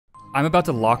I'm about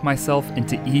to lock myself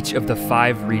into each of the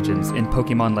 5 regions in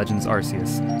Pokemon Legends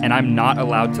Arceus, and I'm not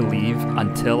allowed to leave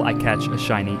until I catch a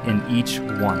shiny in each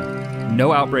one.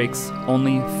 No outbreaks,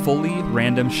 only fully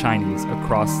random shinies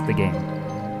across the game.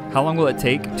 How long will it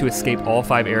take to escape all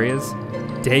 5 areas?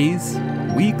 Days?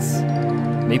 Weeks?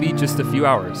 Maybe just a few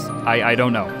hours. I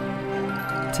don't know.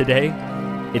 Today,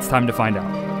 it's time to find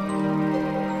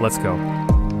out. Let's go.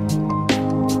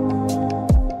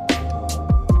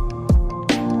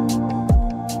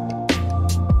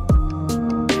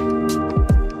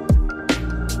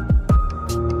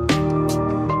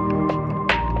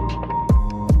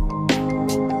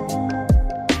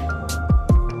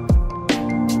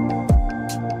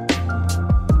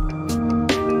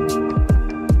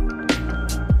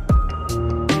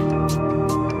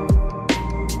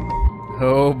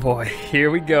 Oh boy,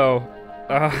 here we go.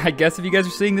 I guess if you guys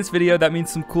are seeing this video, that means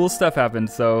some cool stuff happened,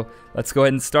 so let's go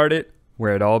ahead and start it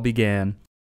where it all began.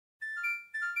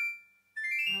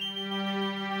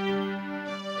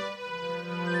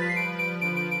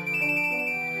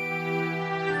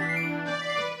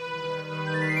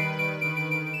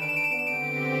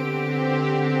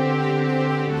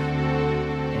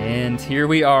 And here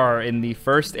we are in the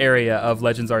first area of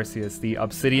Legends Arceus, the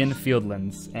Obsidian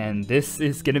Fieldlands, and this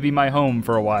is going to be my home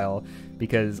for a while,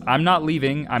 because I'm not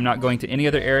leaving, I'm not going to any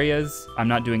other areas, I'm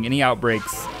not doing any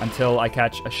outbreaks until I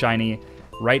catch a shiny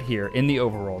right here in the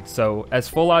overworld. So as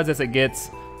full odds as it gets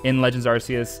in Legends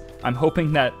Arceus, I'm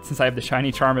hoping that since I have the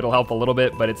shiny charm it'll help a little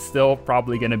bit, but it's still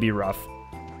probably going to be rough.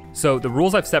 So the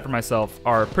rules I've set for myself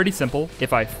are pretty simple.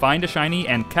 If I find a shiny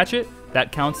and catch it,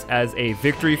 that counts as a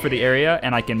victory for the area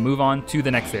and I can move on to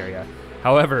the next area.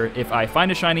 However, if I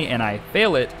find a shiny and I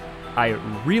fail it, I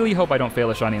really hope I don't fail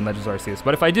a shiny in Legends Arceus,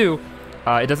 but if I do,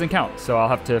 it doesn't count, so I'll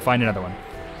have to find another one.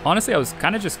 Honestly, I was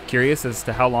kind of just curious as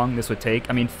to how long this would take.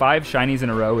 I mean, 5 shinies in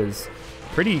a row is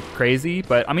pretty crazy,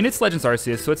 but I mean, it's Legends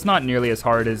Arceus, so it's not nearly as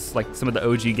hard as like some of the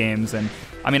OG games. And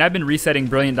I mean, I've been resetting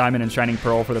Brilliant Diamond and Shining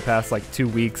Pearl for the past like 2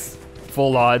 weeks,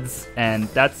 full odds, and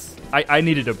that's, I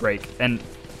needed a break. And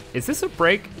is this a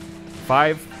break?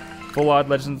 5 full odd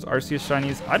Legends Arceus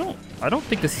shinies? I don't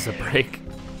think this is a break.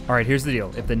 All right, here's the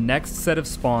deal. If the next set of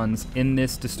spawns in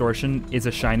this distortion is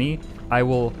a shiny, I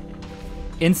will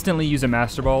instantly use a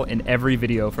Master Ball in every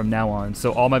video from now on.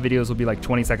 So all my videos will be like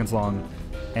 20 seconds long,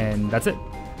 and that's it.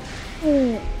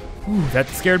 Ooh, that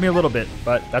scared me a little bit,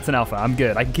 but that's an alpha. I'm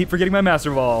good. I can keep forgetting my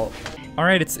Master Ball. All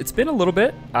right, it's been a little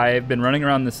bit. I've been running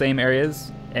around the same areas,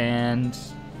 and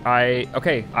I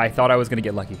thought I was gonna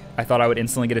get lucky. I thought I would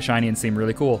instantly get a shiny and seem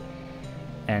really cool.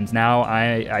 And now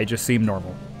I just seem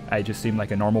normal. I just seem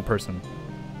like a normal person.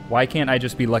 Why can't I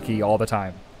just be lucky all the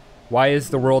time? Why is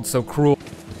the world so cruel?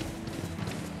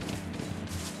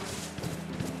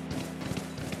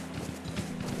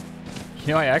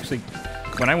 You know, I actually,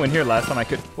 when I went here last time I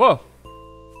could, whoa!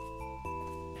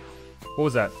 What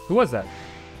was that? Who was that?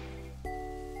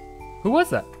 Who was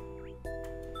that?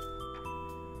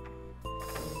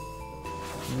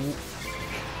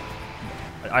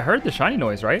 I heard the shiny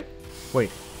noise, right?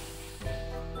 Wait.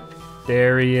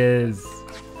 There he is.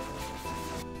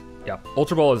 Yeah,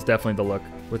 Ultra Ball is definitely the look.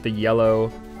 With the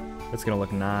yellow, it's gonna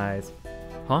look nice.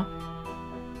 Huh?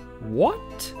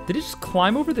 What? Did it just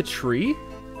climb over the tree?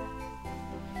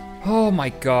 Oh my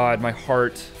god, my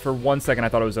heart. For 1 second I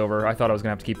thought it was over. I thought I was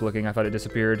gonna have to keep looking. I thought it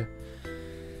disappeared.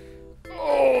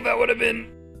 Oh, that would have been...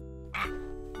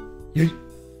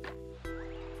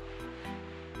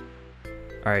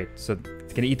 Alright, so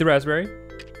it's gonna eat the raspberry.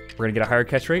 We're gonna get a higher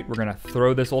catch rate. We're gonna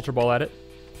throw this Ultra Ball at it.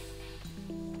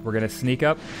 We're gonna sneak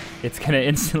up. It's gonna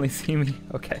instantly see me.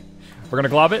 Okay. We're gonna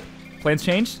glob it. Plans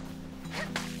changed.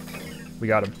 We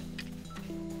got him.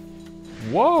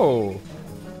 Whoa.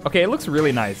 Okay, it looks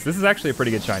really nice. This is actually a pretty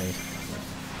good shiny.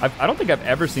 I don't think I've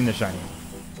ever seen this shiny.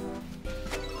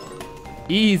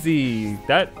 Easy.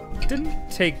 That didn't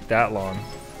take that long.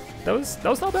 That was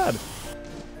not bad.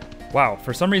 Wow,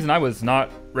 for some reason I was not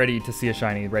ready to see a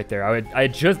shiny right there. I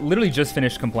just literally just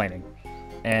finished complaining.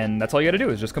 And that's all you gotta do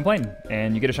is just complain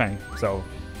and you get a shiny. So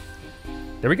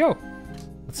there we go.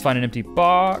 Let's find an empty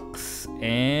box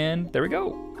and there we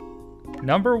go.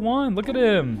 Number 1, look at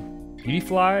him.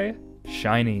 Beautyfly,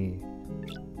 shiny.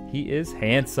 He is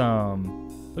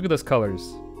handsome. Look at those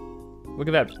colors. Look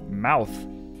at that mouth.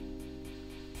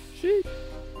 Sheesh.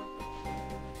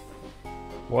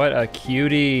 What a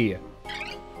cutie.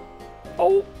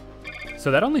 Oh,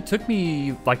 so that only took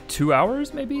me like 2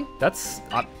 hours, maybe? That's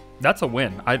a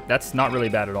win. That's not really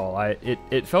bad at all.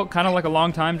 It felt kind of like a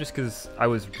long time just because I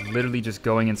was literally just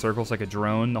going in circles like a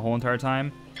drone the whole entire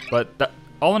time. But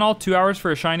all in all, 2 hours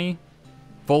for a shiny,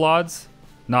 full odds,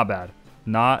 not bad.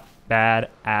 Not bad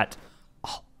at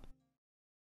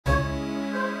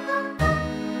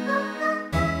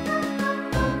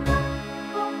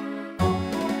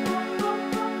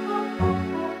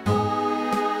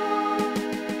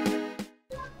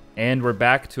And we're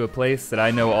back to a place that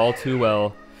I know all too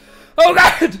well. Oh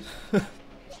god!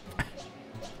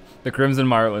 The Crimson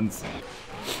Marlins.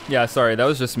 Yeah, sorry, that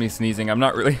was just me sneezing. I'm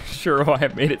not really sure why I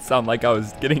made it sound like I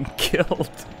was getting killed.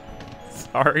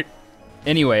 Sorry.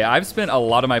 Anyway, I've spent a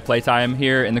lot of my playtime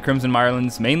here in the Crimson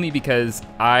Marlins, mainly because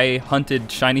I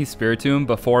hunted shiny Spiritomb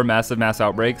before massive mass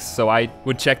outbreaks, so I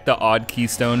would check the odd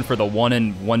keystone for the 1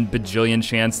 in 1 bajillion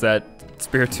chance that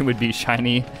Spiritomb would be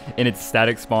shiny in its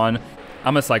static spawn.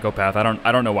 I'm a psychopath.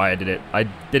 I don't know why I did it. I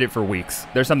did it for weeks.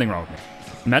 There's something wrong with me.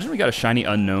 Imagine we got a shiny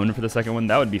unknown for the second one.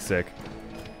 That would be sick.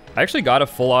 I actually got a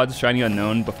full odds shiny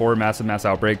unknown before massive mass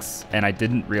outbreaks, and I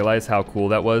didn't realize how cool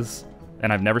that was,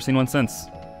 and I've never seen one since.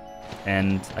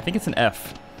 And I think it's an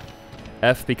F.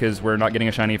 F because we're not getting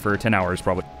a shiny for 10 hours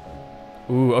probably.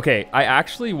 Ooh, okay. I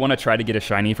actually want to try to get a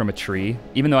shiny from a tree,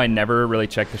 even though I never really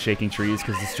check the shaking trees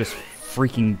because it's just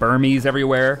freaking Burmese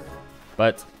everywhere.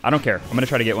 But I don't care. I'm going to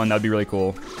try to get one. That would be really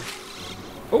cool.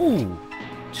 Oh,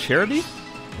 Charity?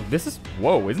 This is,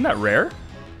 whoa, isn't that rare?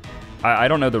 I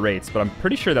don't know the rates, but I'm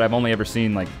pretty sure that I've only ever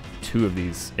seen like 2 of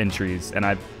these in trees, and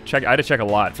I had to check a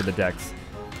lot for the decks.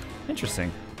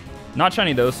 Interesting. Not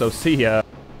shiny though, so see ya.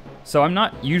 So I'm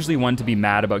not usually one to be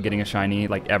mad about getting a shiny,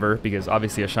 like ever, because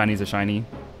obviously a shiny's a shiny.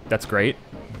 That's great.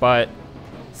 But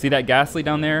see that Ghastly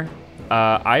down there?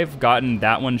 I've gotten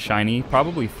that one shiny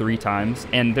probably 3 times,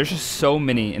 and there's just so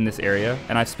many in this area,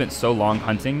 and I've spent so long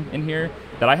hunting in here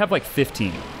that I have like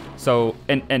 15. So,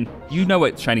 and you know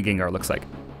what shiny Gengar looks like.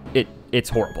 It's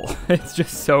horrible. It's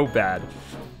just so bad.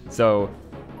 So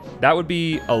that would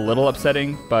be a little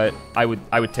upsetting, but I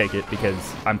would take it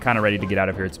because I'm kind of ready to get out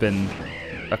of here. It's been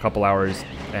a couple hours,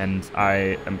 and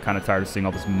I am kind of tired of seeing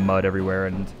all this mud everywhere.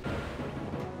 And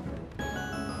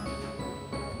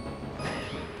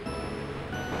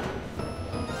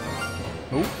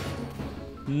oh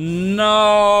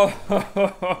no!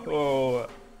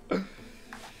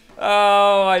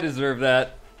 Oh, I deserve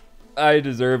that. I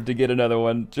deserve to get another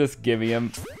one. Just give me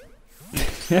him.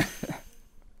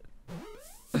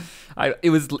 It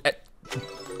was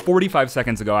 45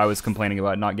 seconds ago I was complaining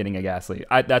about not getting a Ghastly.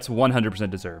 That's 100%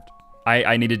 deserved.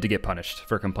 I needed to get punished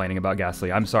for complaining about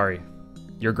Ghastly. I'm sorry.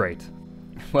 You're great.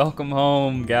 Welcome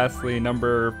home, Ghastly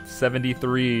number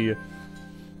 73.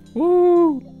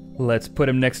 Woo! Let's put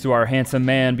him next to our handsome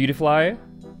man, Beautifly.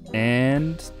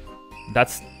 And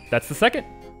that's the second.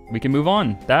 We can move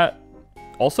on. That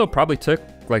also probably took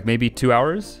like maybe 2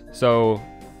 hours. So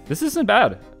this isn't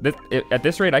bad. At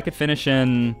this rate, I could finish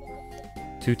in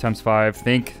 2 times 5,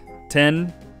 think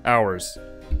 10 hours.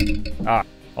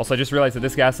 Also I just realized that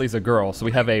this Ghastly is a girl. So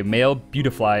we have a male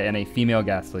Beautifly and a female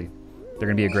Ghastly. They're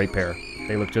gonna be a great pair.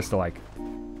 They look just alike.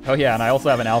 Oh yeah, and I also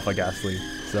have an alpha Ghastly.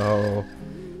 So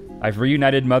I've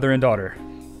reunited mother and daughter.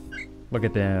 Look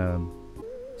at them.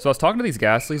 So I was talking to these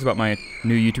Ghastlies about my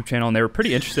new YouTube channel, and they were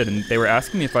pretty interested, and they were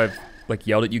asking me if I've like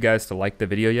yelled at you guys to like the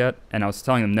video yet, and I was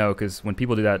telling them no, because when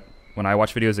people do that, when I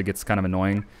watch videos, it gets kind of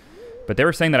annoying. But they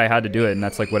were saying that I had to do it, and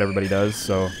that's like what everybody does,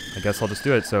 so I guess I'll just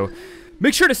do it. So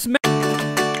make sure to smash.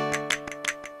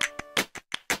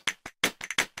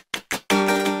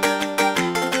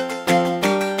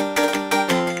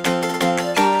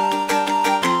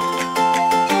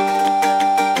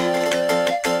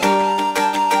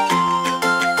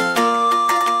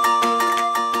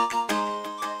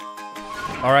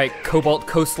 Alright, Cobalt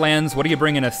Coastlands, what are you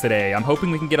bringing us today? I'm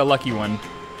hoping we can get a lucky one,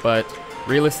 but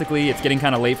realistically, it's getting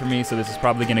kind of late for me, so this is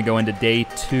probably going to go into day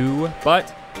 2.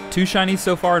 But 2 shinies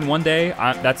so far in one day,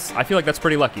 I feel like that's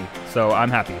pretty lucky, so I'm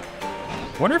happy.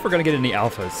 Wonder if we're going to get any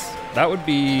alphas. That would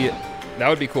be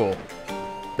cool.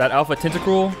 That alpha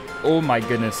Tentacruel, oh my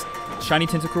goodness. Shiny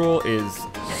Tentacruel is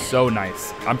so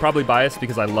nice. I'm probably biased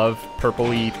because I love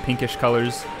purpley, pinkish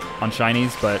colors on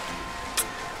shinies, but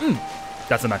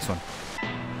that's the next one.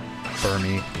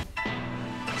 Burmy.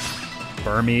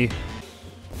 Burmy.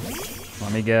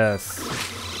 Let me guess.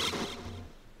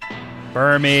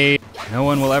 Burmy. No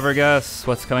one will ever guess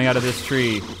what's coming out of this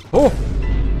tree. Oh!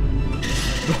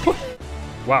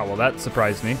 Wow, well that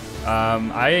surprised me.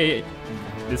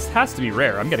 This has to be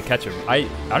rare. I'm gonna catch him. I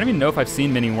don't even know if I've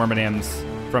seen many Wormadams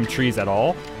from trees at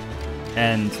all.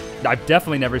 And I've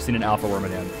definitely never seen an alpha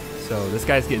Wormadam. So this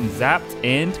guy's getting zapped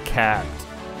and capped.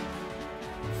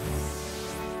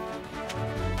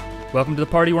 Welcome to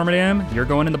the party, Wormadam. You're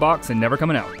going in the box and never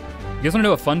coming out. You guys wanna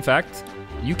know a fun fact?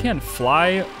 You can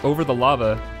fly over the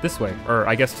lava this way, or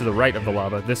I guess to the right of the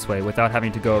lava this way, without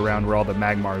having to go around where all the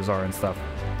magmars are and stuff.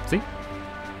 See?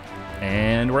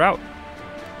 And we're out.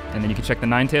 And then you can check the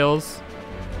Ninetales.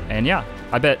 And yeah,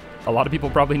 I bet a lot of people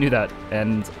probably knew that.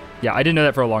 And yeah, I didn't know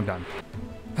that for a long time.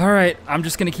 All right, I'm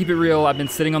just gonna keep it real. I've been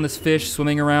sitting on this fish,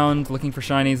 swimming around, looking for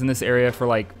shinies in this area for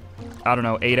like I don't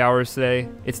know, 8 hours today.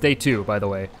 It's day 2, by the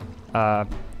way.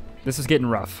 This is getting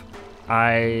rough.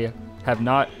 I have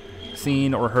not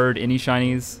seen or heard any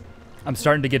shinies. I'm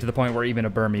starting to get to the point where even a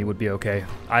Burmy would be okay.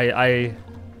 I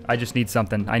just need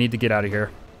something. I need to get out of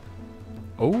here.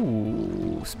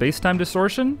 Oh, space-time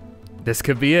distortion? This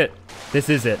could be it. This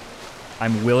is it.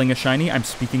 I'm willing a shiny. I'm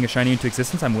speaking a shiny into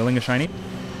existence. I'm willing a shiny.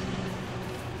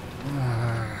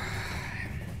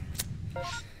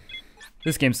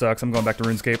 This game sucks. I'm going back to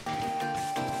RuneScape.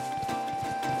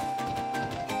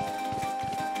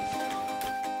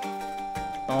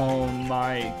 Oh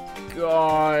my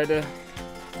god.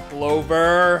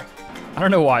 Clover. I don't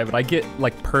know why, but I get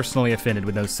like personally offended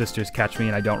when those sisters catch me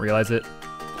and I don't realize it.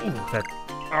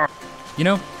 You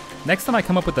know, next time I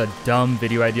come up with a dumb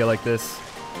video idea like this,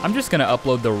 I'm just gonna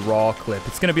upload the raw clip.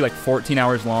 It's gonna be like 14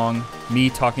 hours long, me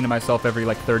talking to myself every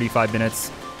like 35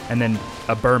 minutes, and then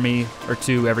a Burmy or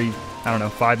two every, I don't know,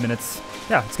 5 minutes.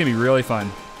 Yeah, it's gonna be really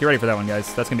fun. Get ready for that one,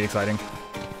 guys. That's gonna be exciting.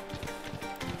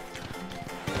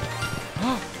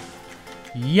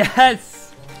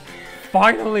 Yes!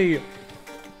 Finally!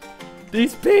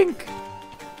 He's pink!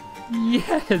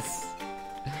 Yes!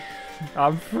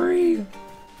 I'm free!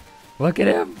 Look at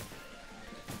him!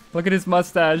 Look at his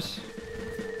mustache.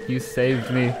 You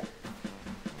saved me.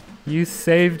 You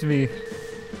saved me.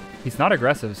 He's not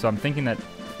aggressive, so I'm thinking that...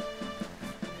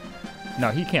 No,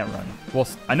 he can't run. Well,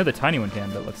 I know the tiny one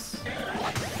can, but let's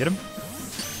get him.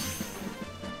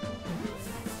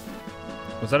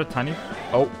 Was that a tiny?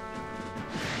 Oh.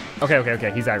 Okay.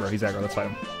 He's aggro. Let's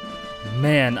fight him.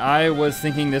 Man, I was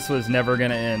thinking this was never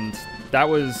gonna end. That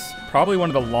was probably one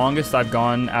of the longest I've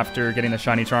gone after getting the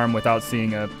shiny charm without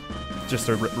seeing just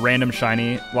a random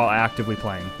shiny while actively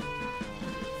playing.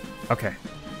 Okay.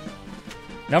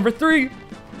 Number 3.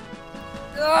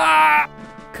 Ah!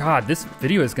 God, this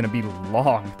video is gonna be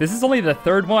long. This is only the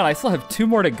 3rd one. I still have 2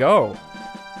 more to go.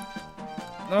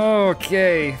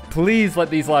 Okay, please let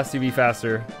these last 2 be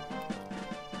faster.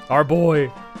 Our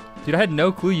boy. Dude, I had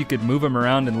no clue you could move him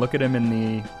around and look at him in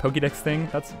the Pokédex thing.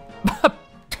 That's...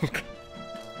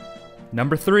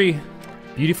 Number 3,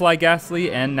 Beautifly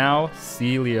Ghastly, and now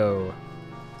Celio.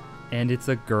 And it's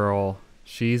a girl.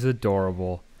 She's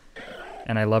adorable.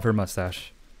 And I love her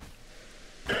mustache.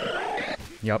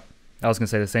 Yep, I was gonna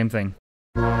say the same thing.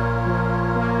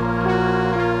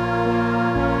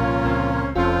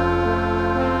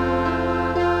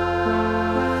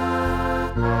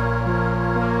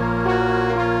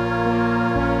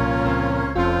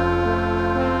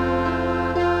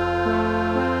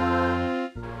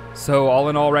 So all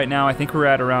in all right now, I think we're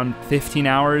at around 15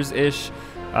 hours-ish.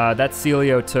 That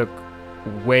Celio took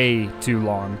way too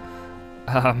long.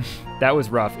 That was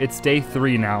rough. It's day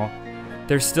 3 now.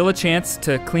 There's still a chance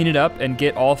to clean it up and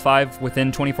get all 5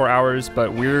 within 24 hours,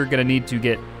 but we're gonna need to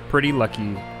get pretty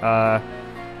lucky.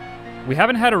 We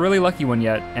haven't had a really lucky one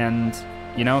yet, and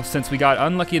you know, since we got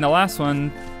unlucky in the last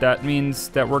one, that means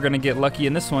that we're gonna get lucky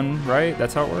in this one, right?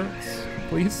 That's how it works,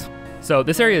 please. So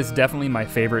this area is definitely my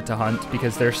favorite to hunt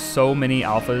because there's so many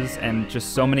alphas and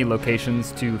just so many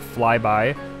locations to fly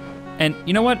by. And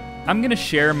you know what? I'm gonna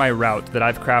share my route that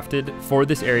I've crafted for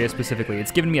this area specifically. It's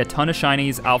given me a ton of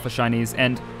shinies, alpha shinies,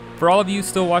 and for all of you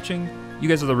still watching, you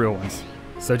guys are the real ones.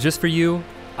 So just for you,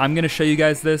 I'm gonna show you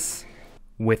guys this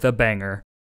with a banger.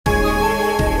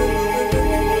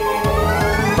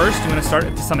 First, you want to start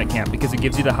at the summit camp because it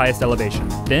gives you the highest elevation.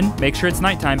 Then, make sure it's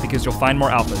nighttime because you'll find more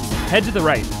alphas. Head to the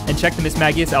right and check the Miss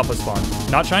Magius alpha spawn.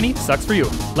 Not shiny? Sucks for you.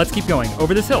 Let's keep going.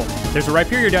 Over this hill. There's a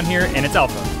Rhyperior down here and it's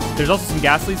alpha. There's also some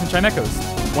Ghastlies and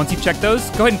Chimechos. Once you've checked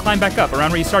those, go ahead and climb back up around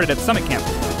where you started at the summit camp.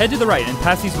 Head to the right and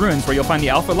past these ruins where you'll find the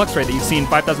alpha Luxray that you've seen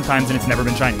 5,000 times and it's never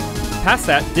been shiny. Past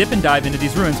that, dip and dive into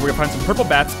these ruins where you'll find some purple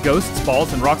bats, ghosts,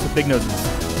 balls, and rocks with big noses.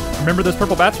 Remember those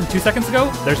purple bats from 2 seconds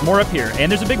ago? There's more up here,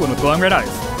 and there's a big one with glowing red eyes.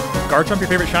 Garchomp your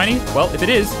favorite shiny? Well, if it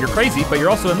is, you're crazy, but you're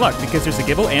also in luck because there's a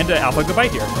Gible and an Alpha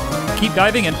Gabite here. Keep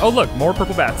diving and oh look, more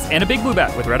purple bats, and a big blue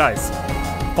bat with red eyes.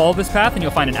 Follow this path and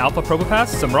you'll find an Alpha Probopass,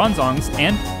 some Bronzongs,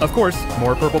 and, of course,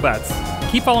 more purple bats.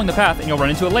 Keep following the path and you'll run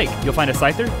into a lake. You'll find a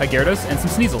Scyther, a Gyarados, and some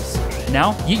Sneasels.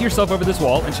 Now, yeet yourself over this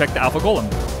wall and check the Alpha Golem.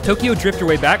 Tokyo drift your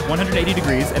way back 180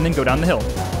 degrees and then go down the hill.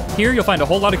 Here you'll find a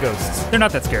whole lot of ghosts. They're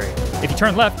not that scary. If you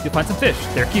turn left, you'll find some fish.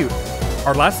 They're cute.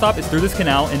 Our last stop is through this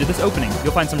canal into this opening.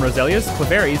 You'll find some Roselias,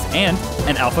 Clefairies, and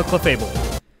an Alpha Clefable.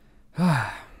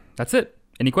 That's it.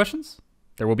 Any questions?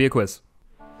 There will be a quiz.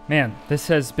 Man, this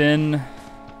has been a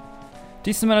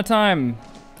decent amount of time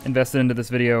invested into this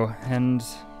video, and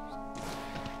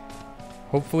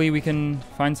hopefully we can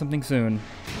find something soon.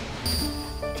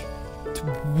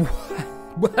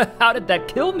 How did that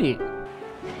kill me?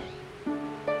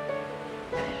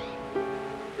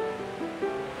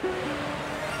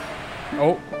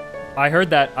 I heard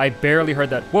that. I barely heard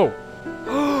that. Whoa.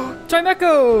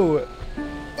 Chimecho!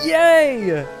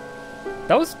 Yay!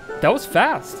 That was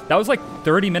fast. That was like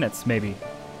 30 minutes, maybe.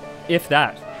 If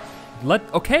that.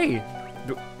 Okay.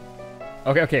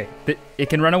 Okay. It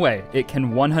can run away. It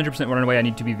can 100% run away. I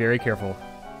need to be very careful.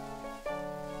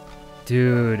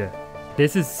 Dude,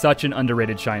 this is such an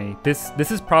underrated shiny. This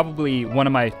is probably one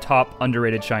of my top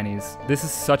underrated shinies. This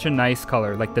is such a nice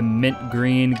color, like the mint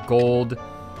green, gold.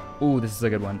 Ooh, this is a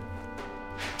good one.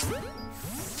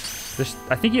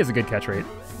 I think he has a good catch rate.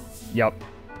 Yup.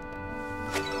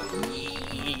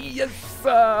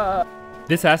 Yes!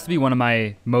 This has to be one of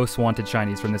my most wanted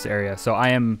shinies from this area, so I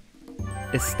am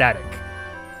ecstatic.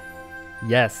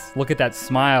 Yes, look at that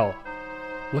smile.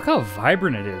 Look how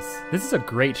vibrant it is. This is a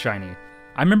great shiny.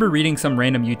 I remember reading some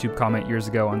random YouTube comment years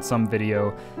ago on some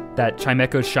video that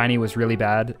Chimecho's shiny was really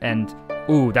bad, and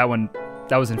ooh, that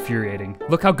was infuriating.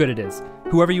 Look how good it is.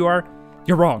 Whoever you are,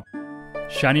 you're wrong.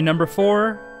 Shiny number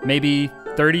 4, maybe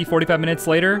 30, 45 minutes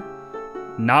later.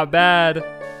 Not bad.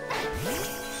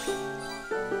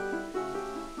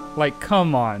 Like,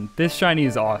 come on, this shiny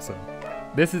is awesome.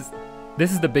 This is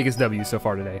the biggest W so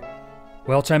far today.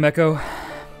 Well, Chimecho,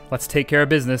 let's take care of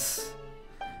business.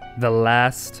 The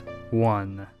last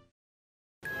one.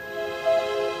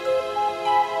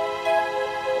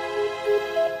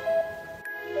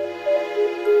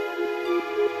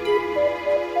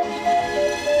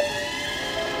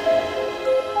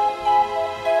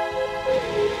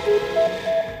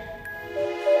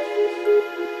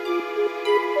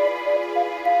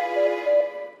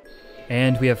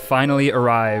 And we have finally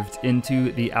arrived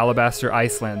into the Alabaster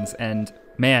Icelands, and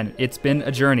man, it's been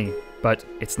a journey, but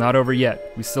it's not over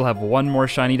yet. We still have one more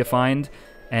shiny to find,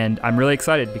 and I'm really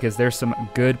excited because there's some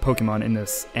good Pokemon in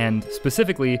this, and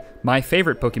specifically, my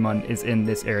favorite Pokemon is in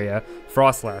this area,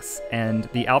 Frostlass, and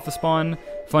the Alpha Spawn,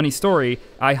 funny story,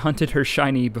 I hunted her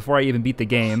shiny before I even beat the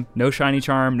game. No shiny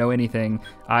charm, no anything.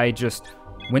 I just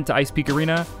went to Ice Peak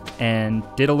Arena and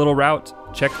did a little route,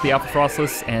 checked the Alpha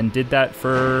Frostless, and did that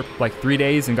for like 3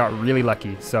 days and got really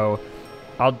lucky. So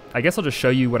I guess I'll just show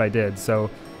you what I did. So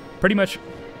pretty much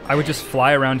I would just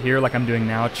fly around here like I'm doing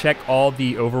now, check all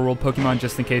the overworld Pokemon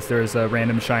just in case there's a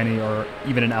random shiny or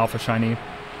even an alpha shiny.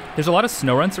 There's a lot of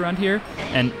Snowrunts around here,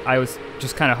 and I was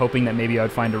just kind of hoping that maybe I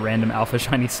would find a random alpha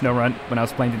shiny Snowrunt when I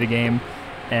was playing through the game,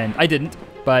 and I didn't,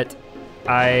 but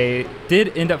I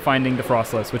did end up finding the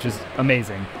Frostless, which is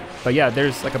amazing. But yeah,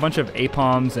 there's like a bunch of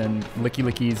Apoms and Licky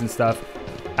Lickies and stuff.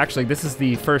 Actually, this is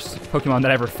the first Pokemon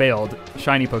that ever failed,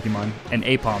 shiny Pokemon, an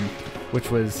Apom, which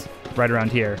was right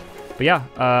around here. But yeah,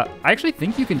 I actually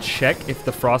think you can check if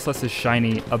the Frostless is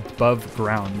shiny above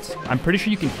ground. I'm pretty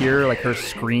sure you can hear like her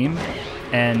scream,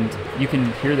 and you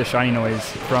can hear the shiny noise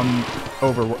from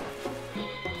over.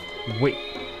 Wait.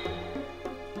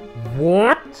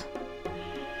 What?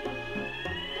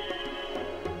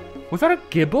 Was that a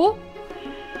Gibble?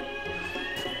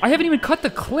 I haven't even cut the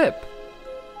clip.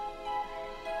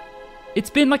 It's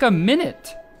been like a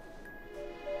minute.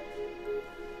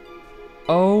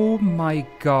 Oh my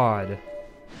god.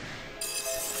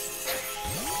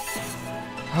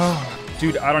 Oh,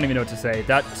 dude, I don't even know what to say.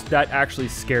 That actually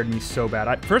scared me so bad.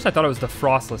 At first I thought it was the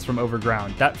Frostless from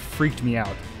overground. That freaked me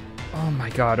out. Oh my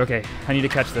god, okay. I need to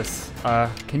catch this.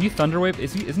 Can you Thunder Wave?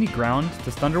 Isn't he ground?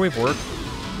 Does Thunder Wave work?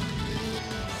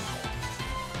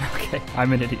 Okay,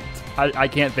 I'm an idiot. I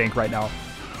can't think right now.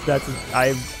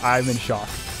 I'm in shock.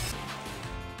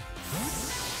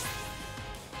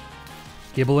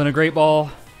 Gibble in a Great Ball.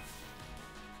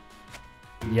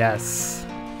 Yes.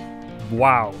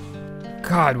 Wow.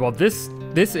 God, well this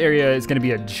area is going to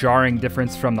be a jarring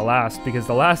difference from the last, because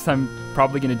the last I'm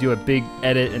probably going to do a big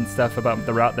edit and stuff about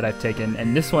the route that I've taken,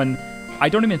 and this one I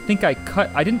don't even think I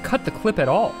didn't cut the clip at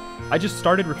all. I just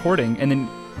started recording, and then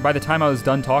by the time I was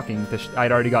done talking,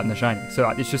 I'd already gotten the shiny. So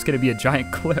it's just going to be a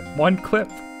giant clip. One clip.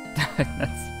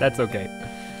 That's okay.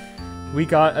 We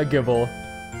got a Gibble,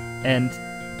 and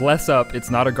bless up,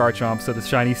 it's not a Garchomp, so the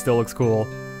shiny still looks cool.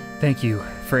 Thank you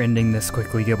for ending this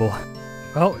quickly, Gibble.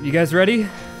 Well, you guys ready?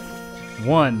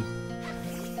 1,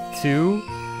 2,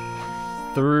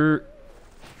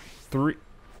 3.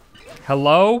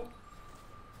 Hello?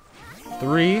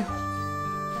 3,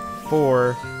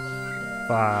 4,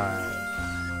 5.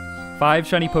 5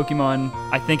 shiny Pokemon.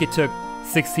 I think it took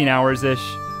 16 hours-ish.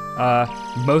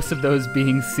 Most of those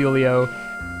being Celio.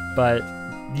 But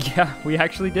yeah, we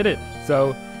actually did it.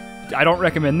 So I don't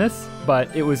recommend this,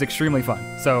 but it was extremely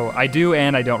fun. So I do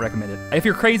and I don't recommend it. If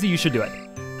you're crazy, you should do it.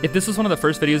 If this was one of the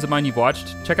first videos of mine you've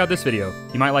watched, check out this video.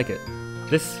 You might like it.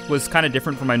 This was kind of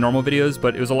different from my normal videos,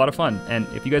 but it was a lot of fun. And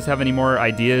if you guys have any more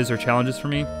ideas or challenges for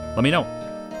me, let me know.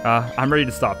 I'm ready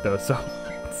to stop though, so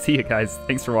See you guys.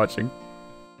 Thanks for watching.